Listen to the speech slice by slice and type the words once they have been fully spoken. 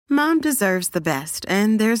Mom deserves the best,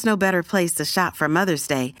 and there's no better place to shop for Mother's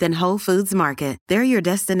Day than Whole Foods Market. They're your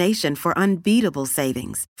destination for unbeatable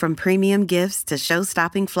savings, from premium gifts to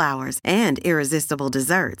show-stopping flowers and irresistible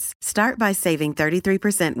desserts. Start by saving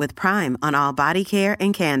 33% with Prime on all body care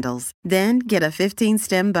and candles. Then get a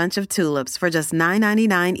 15-stem bunch of tulips for just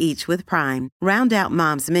 $9.99 each with Prime. Round out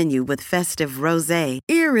Mom's menu with festive rosé,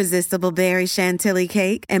 irresistible berry chantilly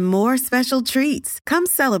cake, and more special treats. Come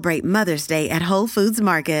celebrate Mother's Day at Whole Foods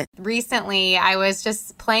Market. Recently, I was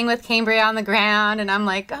just playing with Cambria on the ground, and I'm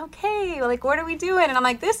like, okay, like, what are we doing? And I'm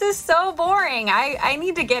like, this is so boring. I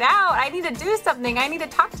need to get out. I need to do something. I need to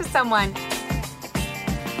talk to someone.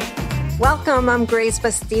 Welcome, I'm Grace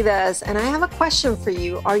Bastidas, and I have a question for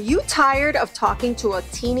you. Are you tired of talking to a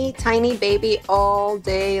teeny tiny baby all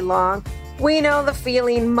day long? We know the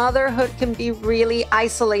feeling. Motherhood can be really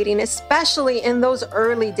isolating, especially in those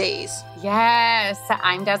early days. Yes,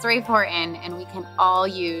 I'm Desiree Fortin, and we can all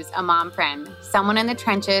use a mom friend, someone in the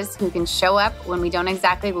trenches who can show up when we don't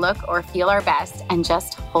exactly look or feel our best and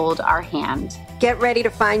just hold our hand. Get ready to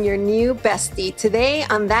find your new bestie. Today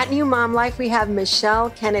on That New Mom Life, we have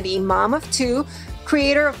Michelle Kennedy, mom of two,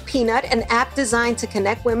 creator of Peanut, an app designed to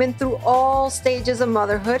connect women through all stages of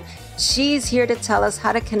motherhood. She's here to tell us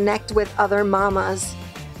how to connect with other mamas.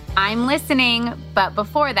 I'm listening, but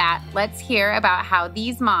before that, let's hear about how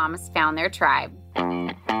these moms found their tribe.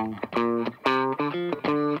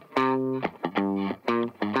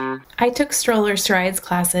 I took stroller strides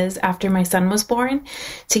classes after my son was born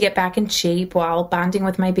to get back in shape while bonding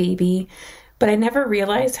with my baby, but I never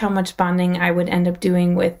realized how much bonding I would end up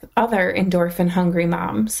doing with other endorphin-hungry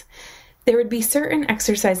moms. There would be certain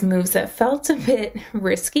exercise moves that felt a bit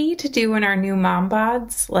risky to do in our new mom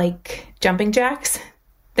bods, like jumping jacks.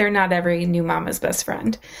 They're not every new mama's best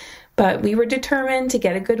friend. But we were determined to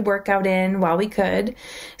get a good workout in while we could,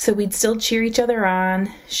 so we'd still cheer each other on,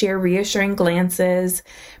 share reassuring glances,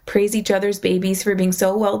 praise each other's babies for being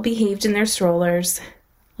so well behaved in their strollers.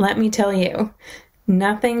 Let me tell you,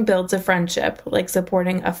 nothing builds a friendship like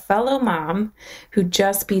supporting a fellow mom who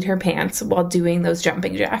just peed her pants while doing those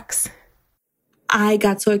jumping jacks. I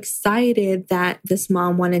got so excited that this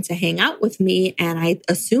mom wanted to hang out with me, and I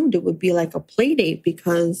assumed it would be like a play date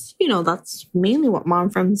because, that's mainly what mom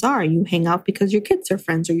friends are. You hang out because your kids are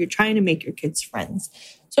friends or you're trying to make your kids friends.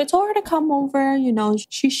 So I told her to come over.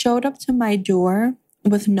 She showed up to my door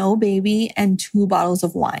with no baby and 2 bottles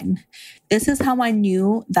of wine. This is how I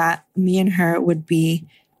knew that me and her would be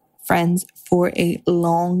friends for a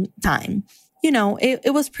long time.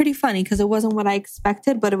 It was pretty funny because it wasn't what I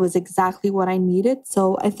expected, but it was exactly what I needed.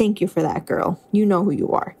 So I thank you for that, girl. You know who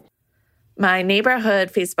you are. My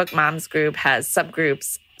neighborhood Facebook moms group has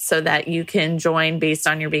subgroups so that you can join based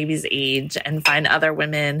on your baby's age and find other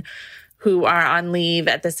women who are on leave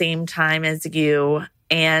at the same time as you.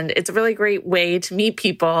 And it's a really great way to meet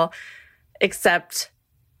people, except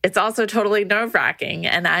it's also totally nerve-wracking.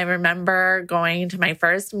 And I remember going to my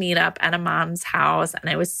first meetup at a mom's house, and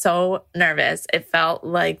I was so nervous. It felt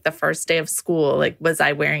like the first day of school. Like, was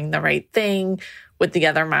I wearing the right thing? Would the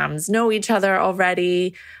other moms know each other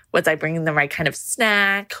already? Was I bringing the right kind of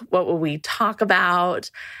snack? What will we talk about?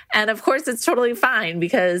 And of course, it's totally fine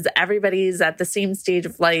because everybody's at the same stage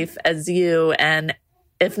of life as you. And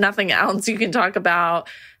if nothing else, you can talk about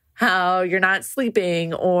how you're not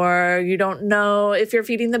sleeping or you don't know if you're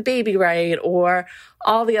feeding the baby right or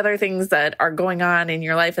all the other things that are going on in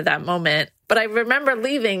your life at that moment. But I remember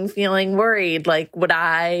leaving feeling worried, like, would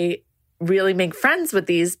I really make friends with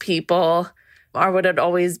these people or would it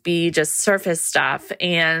always be just surface stuff?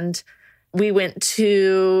 And we went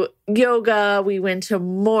to yoga, we went to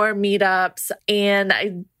more meetups, and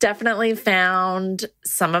I definitely found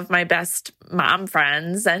some of my best mom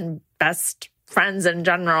friends and best friends in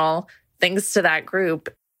general, thanks to that group.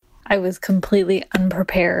 I was completely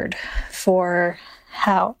unprepared for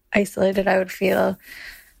how isolated I would feel,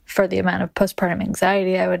 for the amount of postpartum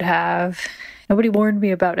anxiety I would have. Nobody warned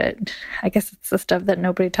me about it. I guess it's the stuff that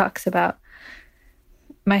nobody talks about.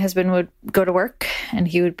 My husband would go to work and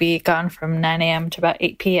he would be gone from 9 a.m. to about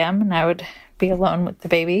 8 p.m. and I would be alone with the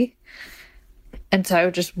baby. And so I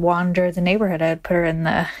would just wander the neighborhood. I would put her in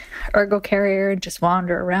the ergo carrier and just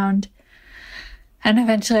wander around. And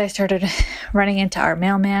eventually I started running into our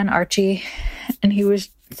mailman, Archie, and he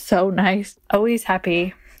was so nice, always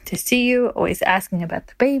happy to see you, always asking about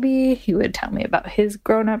the baby. He would tell me about his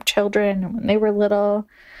grown-up children and when they were little.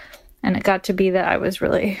 And it got to be that I was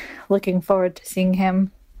really looking forward to seeing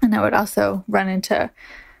him. And I would also run into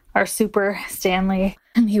our super Stanley,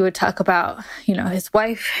 and he would talk about, his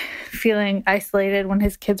wife feeling isolated when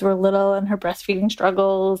his kids were little and her breastfeeding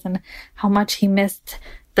struggles and how much he missed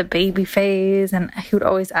the baby phase, and he would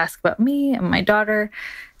always ask about me and my daughter.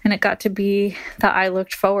 And it got to be that I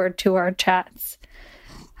looked forward to our chats.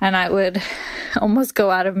 And I would almost go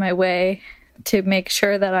out of my way to make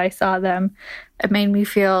sure that I saw them. It made me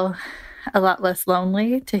feel a lot less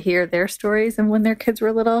lonely to hear their stories and when their kids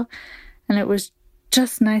were little. And it was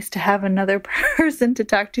just nice to have another person to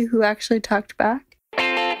talk to who actually talked back.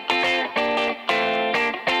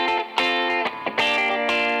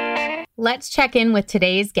 Let's check in with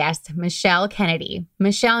today's guest, Michelle Kennedy.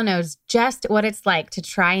 Michelle knows just what it's like to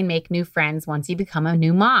try and make new friends once you become a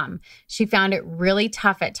new mom. She found it really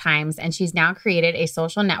tough at times, and she's now created a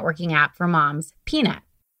social networking app for moms, Peanut.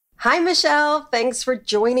 Hi, Michelle. Thanks for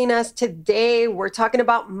joining us today. We're talking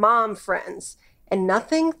about mom friends, and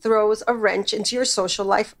nothing throws a wrench into your social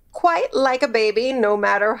life quite like a baby, no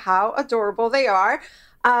matter how adorable they are.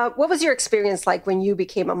 What was your experience like when you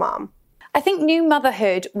became a mom? I think new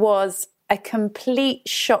motherhood was a complete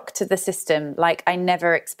shock to the system, like I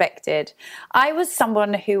never expected. I was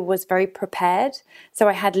someone who was very prepared. So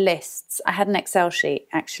I had lists. I had an Excel sheet,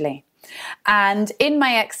 actually. And in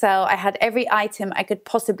my Excel, I had every item I could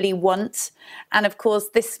possibly want. And of course,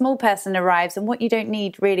 this small person arrives, and what you don't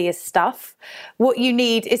need really is stuff. What you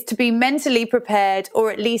need is to be mentally prepared, or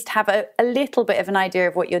at least have a little bit of an idea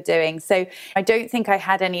of what you're doing. So I don't think I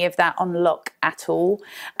had any of that on lock at all.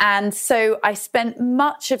 And so I spent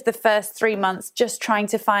much of the first 3 months just trying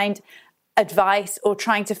to find advice or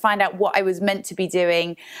trying to find out what I was meant to be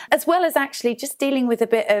doing, as well as actually just dealing with a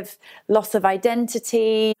bit of loss of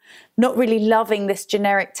identity, not really loving this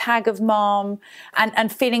generic tag of mom,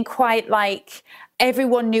 and feeling quite like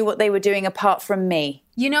everyone knew what they were doing apart from me.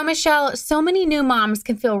 You know, Michelle, so many new moms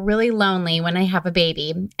can feel really lonely when they have a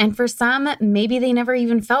baby. And for some, maybe they never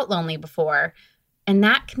even felt lonely before. And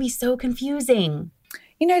that can be so confusing.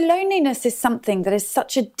 You know, loneliness is something that is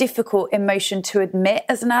such a difficult emotion to admit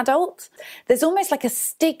as an adult. There's almost like a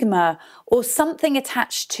stigma or something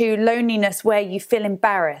attached to loneliness where you feel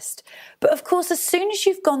embarrassed. But of course, as soon as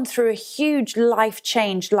you've gone through a huge life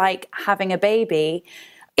change like having a baby,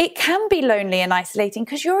 it can be lonely and isolating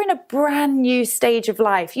because you're in a brand new stage of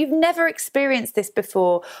life. You've never experienced this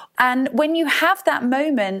before. And when you have that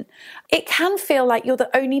moment, it can feel like you're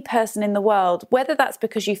the only person in the world, whether that's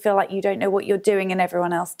because you feel like you don't know what you're doing and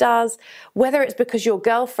everyone else does, whether it's because your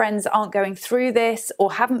girlfriends aren't going through this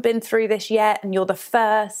or haven't been through this yet and you're the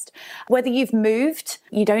first, whether you've moved,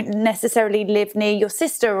 you don't necessarily live near your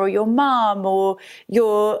sister or your mom or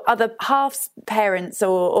your other half parents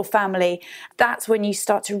or family. That's when you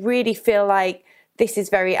start to really feel like this is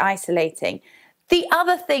very isolating. The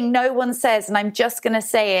other thing no one says, and I'm just going to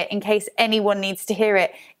say it in case anyone needs to hear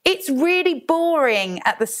it, it's really boring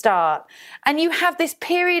at the start. And you have this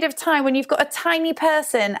period of time when you've got a tiny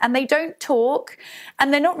person and they don't talk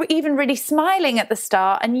and they're not even really smiling at the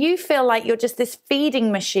start. And you feel like you're just this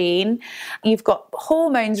feeding machine. You've got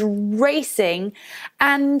hormones racing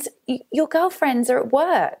and your girlfriends are at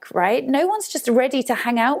work, right? No one's just ready to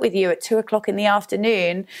hang out with you at 2:00 in the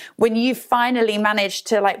afternoon when you finally managed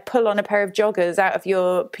to like pull on a pair of joggers out of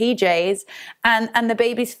your PJs and the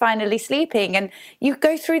baby's finally sleeping. And you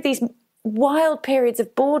go through these wild periods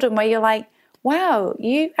of boredom where you're like, wow,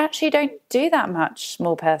 you actually don't do that much,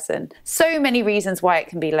 small person. So many reasons why it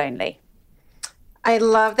can be lonely. I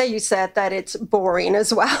love that you said that it's boring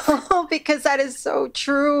as well, because that is so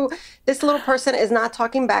true. This little person is not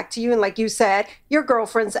talking back to you. And like you said, your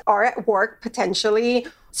girlfriends are at work potentially.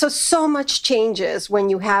 So much changes when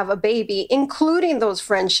you have a baby, including those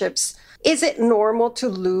friendships. Is it normal to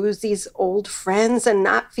lose these old friends and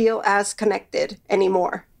not feel as connected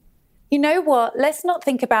anymore? You know what? Let's not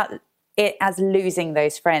think about it as losing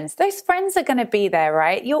those friends. Those friends are going to be there,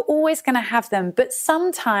 right? You're always going to have them. But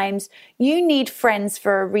sometimes you need friends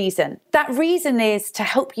for a reason. That reason is to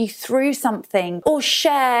help you through something or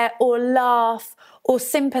share or laugh or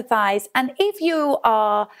sympathize. And if you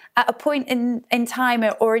are at a point in time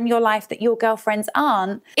or in your life that your girlfriends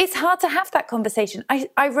aren't, it's hard to have that conversation.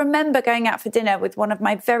 I remember going out for dinner with one of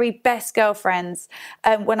my very best girlfriends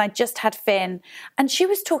when I just had Finn, and she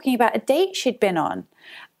was talking about a date she'd been on.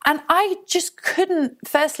 And I just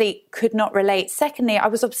firstly, could not relate. Secondly, I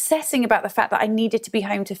was obsessing about the fact that I needed to be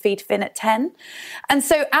home to feed Finn at 10. And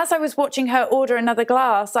so as I was watching her order another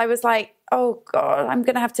glass, I was like, oh God, I'm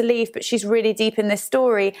going to have to leave, but she's really deep in this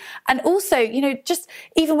story. And also, you know, just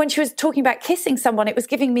even when she was talking about kissing someone, it was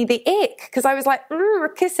giving me the ick because I was like,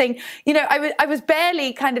 kissing. You know, I was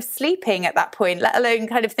barely kind of sleeping at that point, let alone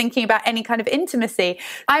kind of thinking about any kind of intimacy.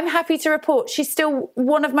 I'm happy to report she's still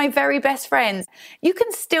one of my very best friends. You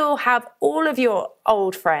can still have all of your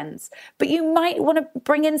old friends, but you might want to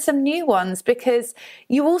bring in some new ones because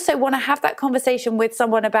you also want to have that conversation with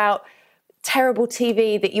someone about terrible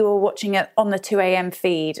TV that you were watching on the 2 a.m.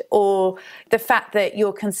 feed, or the fact that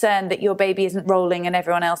you're concerned that your baby isn't rolling and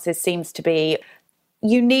everyone else's seems to be.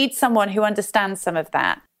 You need someone who understands some of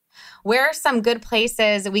that. Where are some good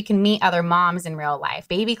places that we can meet other moms in real life?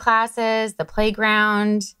 Baby classes, the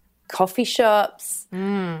playground? Coffee shops,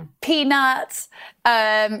 Peanuts,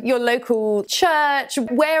 your local church,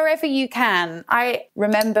 wherever you can. I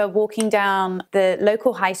remember walking down the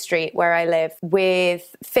local high street where I live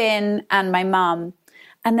with Finn and my mum,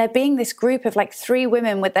 and there being this group of like 3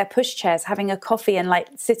 women with their pushchairs having a coffee and like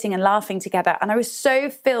sitting and laughing together. And I was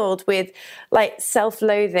so filled with like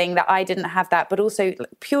self-loathing that I didn't have that, but also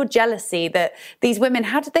pure jealousy that these women,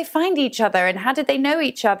 how did they find each other and how did they know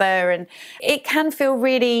each other? And it can feel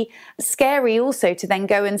really scary also to then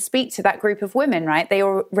go and speak to that group of women, right? They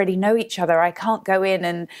already know each other. I can't go in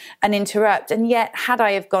and interrupt. And yet, had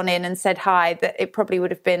I have gone in and said hi, that it probably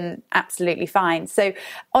would have been absolutely fine. So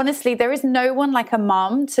honestly, there is no one like a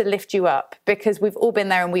mom to lift you up because we've all been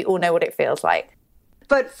there and we all know what it feels like.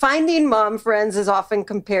 But finding mom friends is often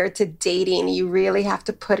compared to dating. You really have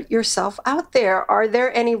to put yourself out there. Are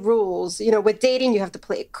there any rules? You know, with dating, you have to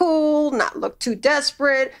play it cool, not look too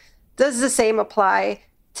desperate. Does the same apply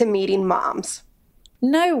to meeting moms?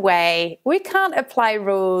 No way. We can't apply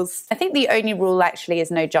rules. I think the only rule actually is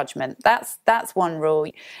no judgment. That's one rule.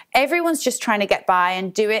 Everyone's just trying to get by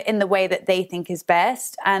and do it in the way that they think is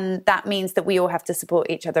best. And that means that we all have to support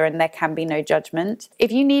each other and there can be no judgment.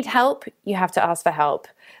 If you need help, you have to ask for help.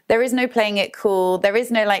 There is no playing it cool. There is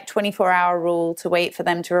no like 24-hour rule to wait for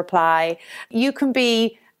them to reply. You can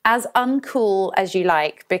be as uncool as you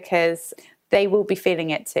like because they will be feeling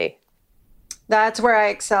it too. That's where I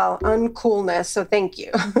excel, uncoolness. So thank you.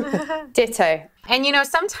 Ditto. And, you know,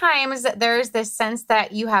 sometimes there's this sense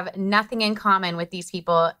that you have nothing in common with these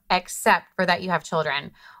people except for that you have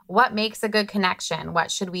children. What makes a good connection?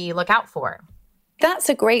 What should we look out for? That's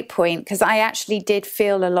a great point because I actually did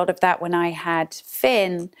feel a lot of that when I had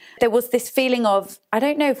Finn. There was this feeling of, I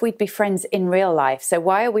don't know if we'd be friends in real life. So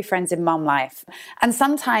why are we friends in mom life? And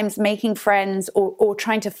sometimes making friends or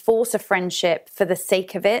trying to force a friendship for the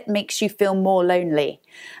sake of it makes you feel more lonely.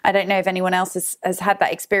 I don't know if anyone else has had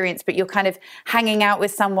that experience, but you're kind of hanging out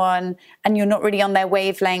with someone and you're not really on their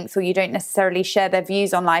wavelength or you don't necessarily share their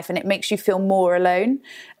views on life and it makes you feel more alone.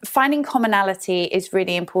 Finding commonality is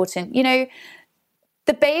really important. You know,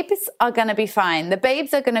 the babes are going to be fine. The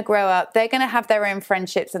babes are going to grow up. They're going to have their own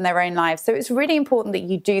friendships and their own lives. So it's really important that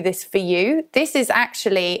you do this for you. This is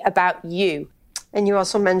actually about you. And you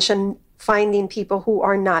also mentioned finding people who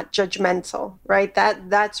are not judgmental, right?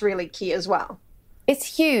 That's really key as well. It's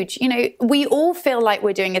huge. You know, we all feel like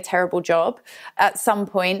we're doing a terrible job at some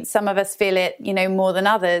point. Some of us feel it, you know, more than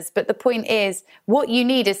others. But the point is, what you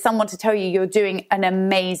need is someone to tell you you're doing an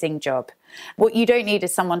amazing job. What you don't need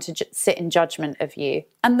is someone to sit in judgment of you.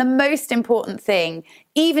 And the most important thing,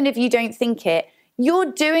 even if you don't think it,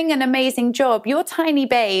 you're doing an amazing job. Your tiny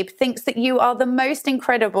babe thinks that you are the most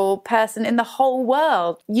incredible person in the whole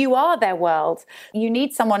world. You are their world. You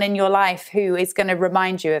need someone in your life who is going to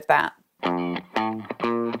remind you of that.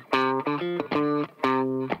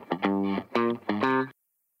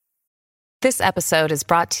 This episode is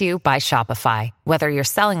brought to you by Shopify. Whether you're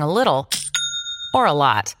selling a little or a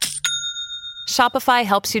lot, Shopify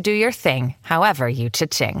helps you do your thing, however you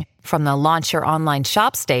cha-ching. From the launch your online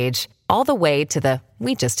shop stage, all the way to the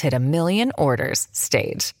we just hit 1 million orders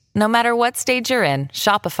stage. No matter what stage you're in,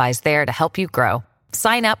 Shopify's there to help you grow.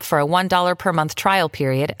 Sign up for a $1 per month trial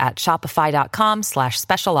period at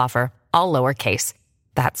shopify.com/special offer, all lowercase.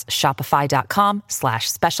 That's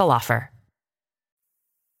shopify.com/special offer.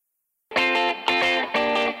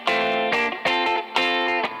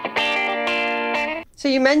 So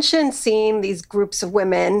you mentioned seeing these groups of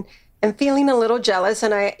women and feeling a little jealous.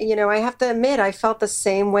 And I have to admit, I felt the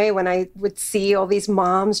same way when I would see all these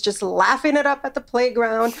moms just laughing it up at the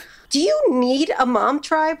playground. Do you need a mom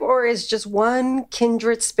tribe, or is just one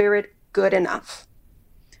kindred spirit good enough?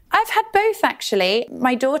 I've had both, actually.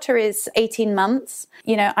 My daughter is 18 months.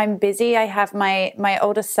 You know, I'm busy. I have my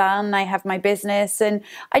older son. I have my business. And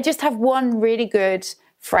I just have one really good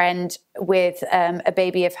friend with a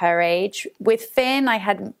baby of her age. With Finn, I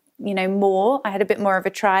had, more. I had a bit more of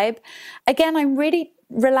a tribe. Again, I'm really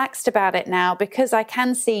relaxed about it now because I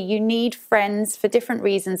can see you need friends for different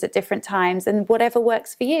reasons at different times, and whatever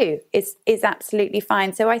works for you is absolutely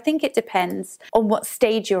fine. So I think it depends on what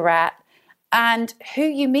stage you're at and who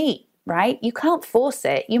you meet, right? You can't force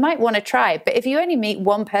it. You might want to try, but if you only meet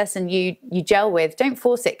one person you gel with, don't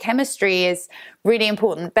force it. Chemistry is really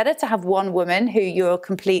important. Better to have one woman who you're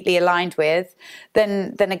completely aligned with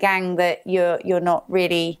than a gang that you're not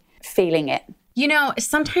really feeling it. You know,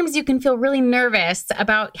 sometimes you can feel really nervous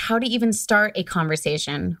about how to even start a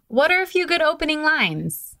conversation. What are a few good opening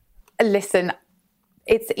lines? Listen,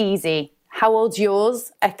 it's easy. How old's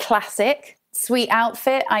yours? A classic. Sweet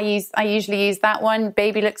outfit. I usually use that one.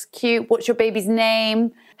 Baby looks cute. What's your baby's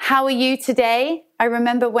name? How are you today? I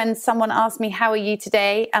remember when someone asked me, how are you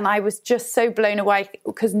today? And I was just so blown away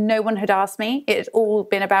because no one had asked me. It had all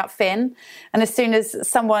been about Finn. And as soon as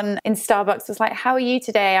someone in Starbucks was like, how are you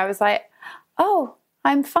today? I was like, oh,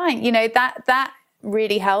 I'm fine. You know, that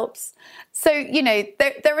really helps. So, you know,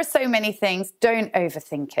 there are so many things. Don't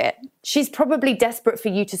overthink it. She's probably desperate for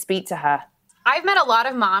you to speak to her. I've met a lot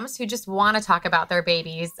of moms who just want to talk about their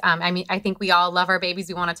babies. I mean, I think we all love our babies.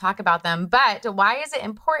 We want to talk about them. But why is it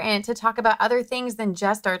important to talk about other things than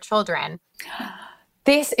just our children?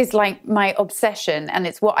 This is like my obsession. And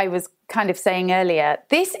it's what I was kind of saying earlier.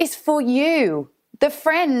 This is for you. The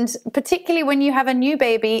friend, particularly when you have a new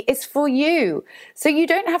baby, is for you. So you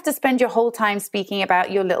don't have to spend your whole time speaking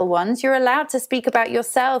about your little ones. You're allowed to speak about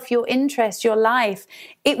yourself, your interests, your life.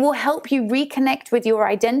 It will help you reconnect with your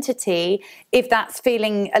identity if that's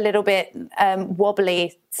feeling a little bit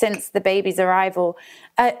wobbly since the baby's arrival.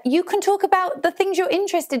 You can talk about the things you're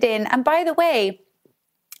interested in. And by the way,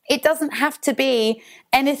 it doesn't have to be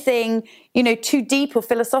anything, you know, too deep or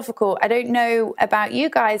philosophical. I don't know about you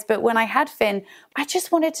guys, but when I had Finn, I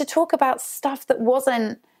just wanted to talk about stuff that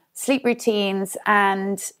wasn't sleep routines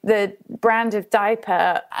and the brand of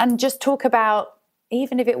diaper, and just talk about,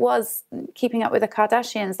 even if it was keeping up with the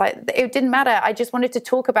Kardashians, like it didn't matter. I just wanted to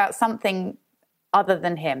talk about something other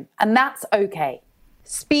than him. And that's okay.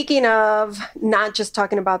 Speaking of not just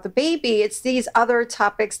talking about the baby, it's these other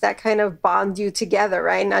topics that kind of bond you together,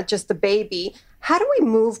 right? Not just the baby. How do we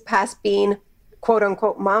move past being quote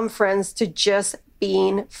unquote mom friends to just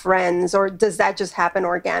being friends? Or does that just happen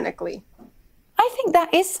organically? I think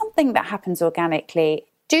that is something that happens organically.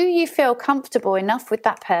 Do you feel comfortable enough with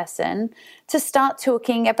that person to start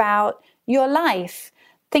talking about your life?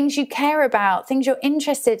 Things you care about, things you're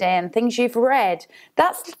interested in, things you've read.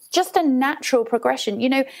 That's just a natural progression. You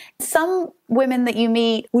know, some women that you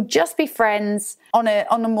meet will just be friends on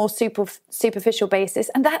a more superficial basis,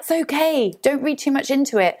 and that's okay. Don't read too much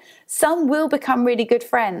into it. Some will become really good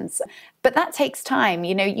friends, but that takes time.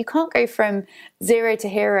 You know, you can't go from zero to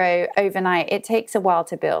hero overnight. It takes a while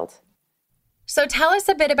to build. So tell us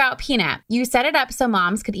a bit about Peanut. You set it up so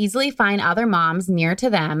moms could easily find other moms near to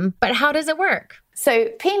them, but how does it work? So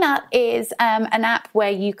Peanut is an app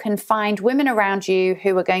where you can find women around you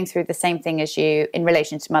who are going through the same thing as you in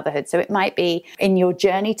relation to motherhood. So it might be in your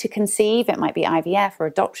journey to conceive, it might be IVF or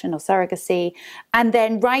adoption or surrogacy, and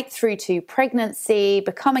then right through to pregnancy,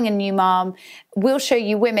 becoming a new mom. We'll show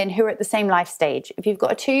you women who are at the same life stage. If you've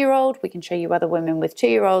got a 2-year-old, we can show you other women with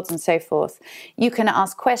 2-year-olds and so forth. You can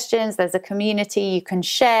ask questions. There's a community. You can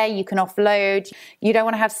share. You can offload. You don't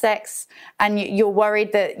want to have sex and you're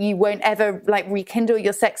worried that you won't ever rekindle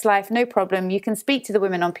your sex life. No problem. You can speak to the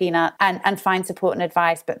women on Peanut and find support and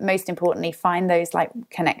advice. But most importantly, find those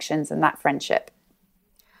connections and that friendship.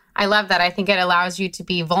 I love that. I think it allows you to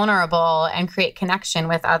be vulnerable and create connection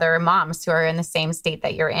with other moms who are in the same state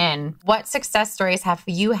that you're in. What success stories have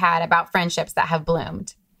you had about friendships that have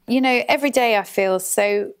bloomed? You know, every day I feel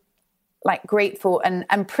so grateful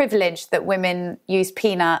and privileged that women use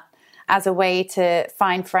Peanut as a way to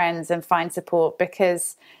find friends and find support,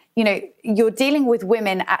 because you know, you're dealing with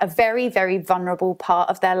women at a very, very vulnerable part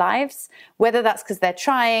of their lives, whether that's because they're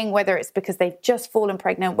trying, whether it's because they've just fallen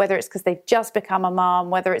pregnant, whether it's because they've just become a mom,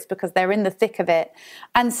 whether it's because they're in the thick of it.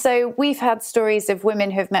 And so we've had stories of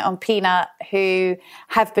women who've met on Peanut who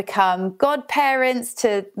have become godparents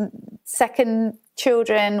to second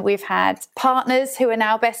children. We've had partners who are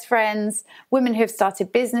now best friends, women who have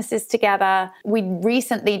started businesses together. We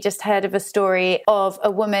recently just heard of a story of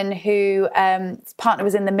a woman whose partner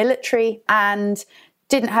was in the military and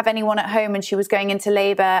didn't have anyone at home, and she was going into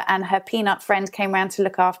labor, and her Peanut friend came around to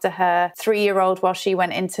look after her 3-year-old while she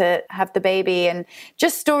went in to have the baby. And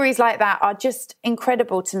just stories like that are just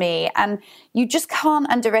incredible to me. And you just can't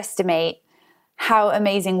underestimate how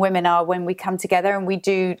amazing women are when we come together and we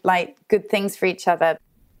do good things for each other.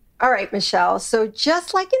 All right, Michelle. So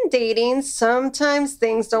just like in dating, sometimes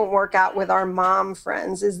things don't work out with our mom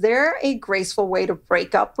friends. Is there a graceful way to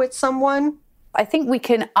break up with someone? I think we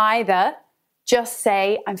can either just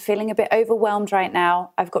say, I'm feeling a bit overwhelmed right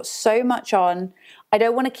now. I've got so much on. I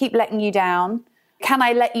don't want to keep letting you down. Can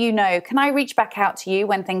I let you know? Can I reach back out to you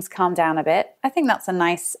when things calm down a bit? I think that's a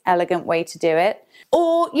nice, elegant way to do it.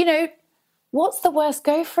 Or, what's the worst?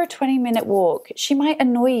 Go for a 20-minute walk. She might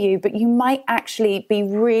annoy you, but you might actually be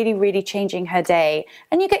really, really changing her day.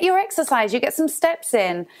 And you get your exercise, you get some steps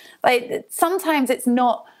in. Like sometimes it's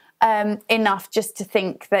not enough just to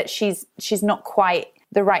think that she's not quite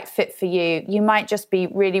the right fit for you. You might just be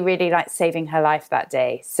really, really like saving her life that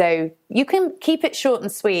day. So you can keep it short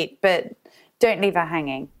and sweet, but don't leave her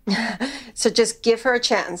hanging. So just give her a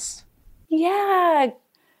chance. Yeah,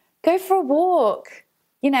 go for a walk.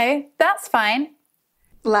 That's fine.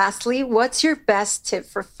 Lastly, what's your best tip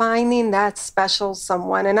for finding that special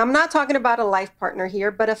someone? And I'm not talking about a life partner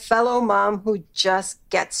here, but a fellow mom who just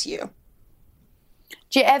gets you.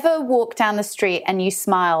 Do you ever walk down the street and you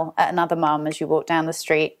smile at another mom as you walk down the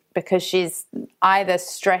street because she's either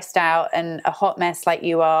stressed out and a hot mess like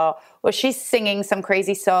you are, or she's singing some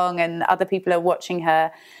crazy song and other people are watching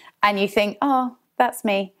her and you think, oh, that's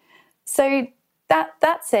me. So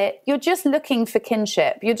that's it. You're just looking for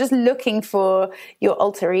kinship. You're just looking for your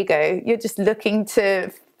alter ego. You're just looking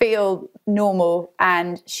to feel normal,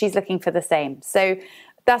 and she's looking for the same. So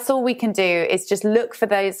that's all we can do is just look for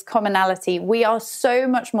those commonality. We are so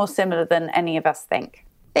much more similar than any of us think.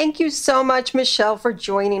 Thank you so much, Michelle, for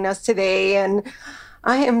joining us today. And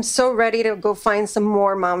I am so ready to go find some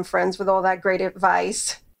more mom friends with all that great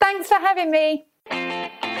advice. Thanks for having me.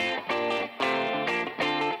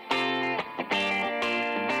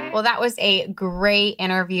 Well, that was a great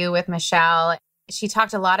interview with Michelle. She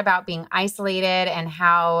talked a lot about being isolated and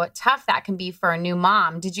how tough that can be for a new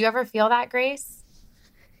mom. Did you ever feel that, Grace?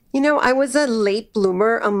 I was a late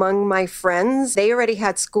bloomer among my friends. They already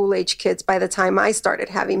had school-age kids by the time I started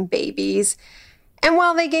having babies. And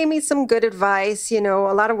while they gave me some good advice, a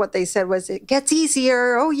lot of what they said was, it gets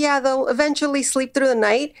easier. Oh, yeah, they'll eventually sleep through the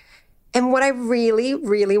night. And what I really,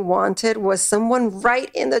 really wanted was someone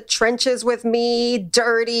right in the trenches with me,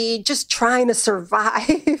 dirty, just trying to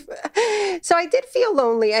survive. So I did feel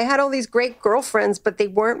lonely. I had all these great girlfriends, but they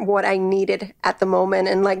weren't what I needed at the moment.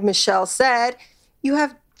 And like Michelle said, you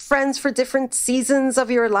have friends for different seasons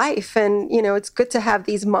of your life. And, it's good to have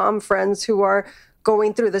these mom friends who are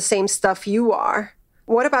going through the same stuff you are.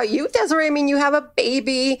 What about you, Desiree? I mean, you have a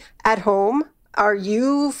baby at home. Are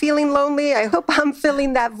you feeling lonely? I hope I'm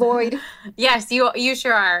filling that void. Yes, you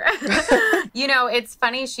sure are. It's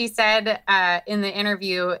funny. She said in the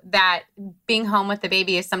interview that being home with the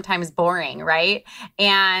baby is sometimes boring, right?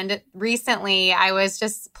 And recently I was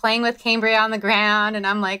just playing with Cambria on the ground and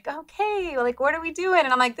I'm like, okay, what are we doing?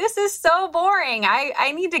 And I'm like, this is so boring.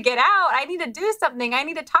 I need to get out. I need to do something. I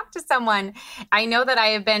need to talk to someone. I know that I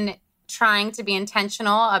have been trying to be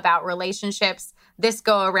intentional about relationships this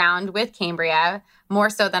go around with Cambria,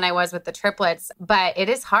 more so than I was with the triplets. But it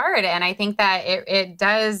is hard. And I think that it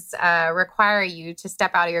does require you to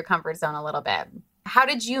step out of your comfort zone a little bit. How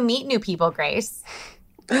did you meet new people, Grace?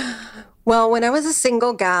 Well, when I was a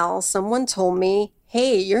single gal, someone told me,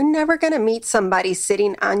 hey, you're never going to meet somebody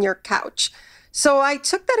sitting on your couch. So I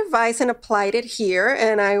took that advice and applied it here,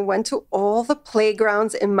 and I went to all the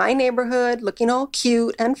playgrounds in my neighborhood looking all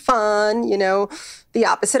cute and fun, the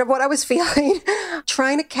opposite of what I was feeling,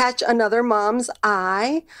 trying to catch another mom's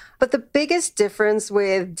eye. But the biggest difference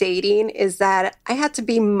with dating is that I had to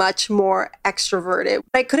be much more extroverted.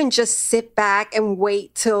 I couldn't just sit back and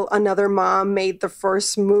wait till another mom made the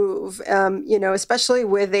first move, especially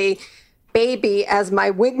with a baby as my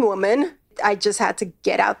wing woman. I just had to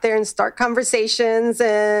get out there and start conversations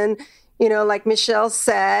and, like Michelle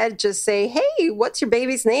said, just say, hey, what's your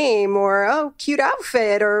baby's name? Or, oh, cute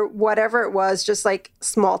outfit or whatever it was, just like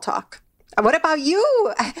small talk. What about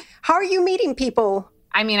you? How are you meeting people?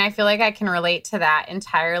 I mean, I feel like I can relate to that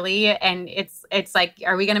entirely. And it's like,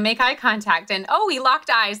 are we going to make eye contact? And, oh, we locked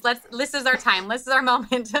eyes. This is our time. This is our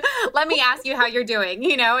moment. Let me ask you how you're doing,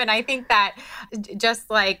 And I think that just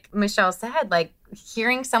like Michelle said,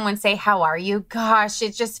 hearing someone say, how are you? Gosh,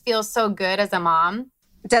 it just feels so good as a mom.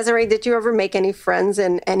 Desiree, did you ever make any friends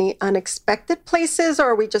in any unexpected places? Or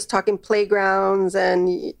are we just talking playgrounds and,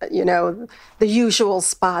 the usual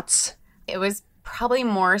spots? It was probably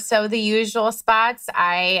more so the usual spots.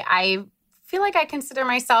 I feel like I consider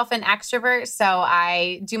myself an extrovert, so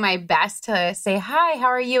I do my best to say, hi, how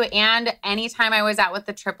are you? And anytime I was out with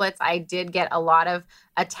the triplets, I did get a lot of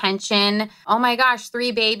attention. Oh my gosh,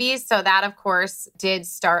 3 babies. So that, of course, did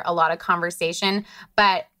start a lot of conversation.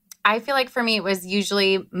 But I feel like for me, it was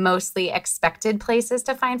usually mostly expected places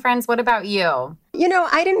to find friends. What about you? You know,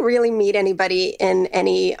 I didn't really meet anybody in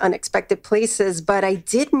any unexpected places, but I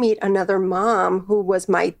did meet another mom who was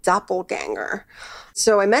my doppelganger.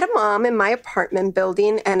 So I met a mom in my apartment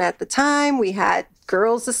building, and at the time we had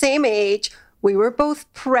girls the same age. We were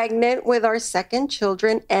both pregnant with our second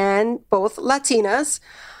children and both Latinas.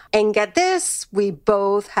 And get this, we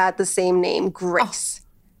both had the same name, Grace.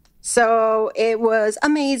 So it was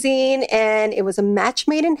amazing, and it was a match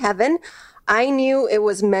made in heaven. I knew it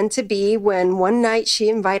was meant to be when one night she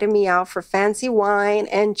invited me out for fancy wine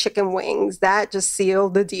and chicken wings. That just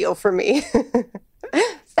sealed the deal for me.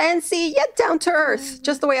 Fancy, yet down to earth,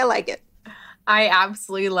 just the way I like it. I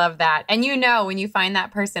absolutely love that. And you know, when you find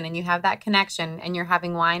that person and you have that connection and you're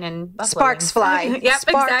having wine and sparks fly. Yep,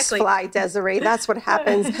 Sparks exactly. fly, Desiree. That's what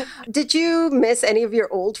happens. Did you miss any of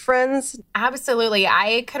your old friends? Absolutely.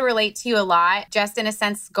 I could relate to you a lot. Just in a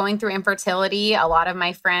sense, going through infertility, a lot of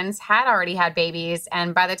my friends had already had babies.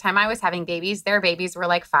 And by the time I was having babies, their babies were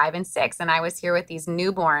like 5 and 6. And I was here with these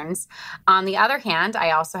newborns. On the other hand,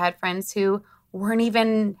 I also had friends who weren't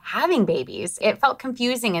even having babies. It felt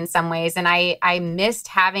confusing in some ways, and I missed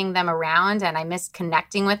having them around, and I missed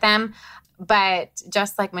connecting with them. But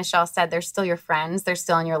just like Michelle said, they're still your friends, they're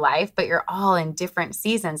still in your life, but you're all in different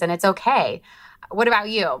seasons, and it's okay. What about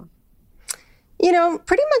you? You know,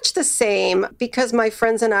 pretty much the same, because my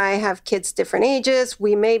friends and I have kids different ages.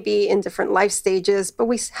 We may be in different life stages, but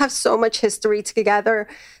we have so much history together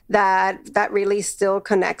that really still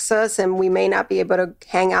connects us. And we may not be able to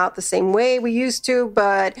hang out the same way we used to,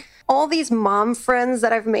 but all these mom friends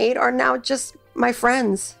that I've made are now just my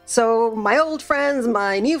friends. So my old friends,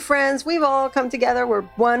 my new friends, we've all come together. We're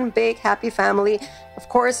one big happy family. Of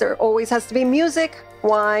course, there always has to be music,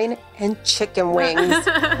 wine, and chicken wings.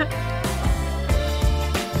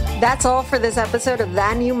 That's all for this episode of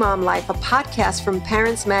That New Mom Life, a podcast from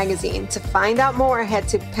Parents Magazine. To find out more, head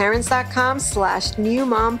to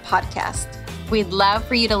parents.com/newmompodcast. We'd love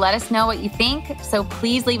for you to let us know what you think, so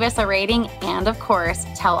please leave us a rating and, of course,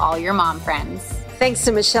 tell all your mom friends. Thanks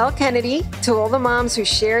to Michelle Kennedy, to all the moms who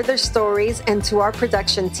shared their stories, and to our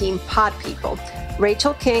production team, Pod People,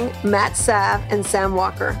 Rachel King, Matt Sav, and Sam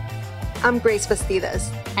Walker. I'm Grace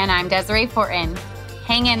Bastidas. And I'm Desiree Fortin.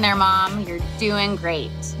 Hang in there, Mom. You're doing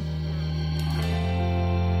great.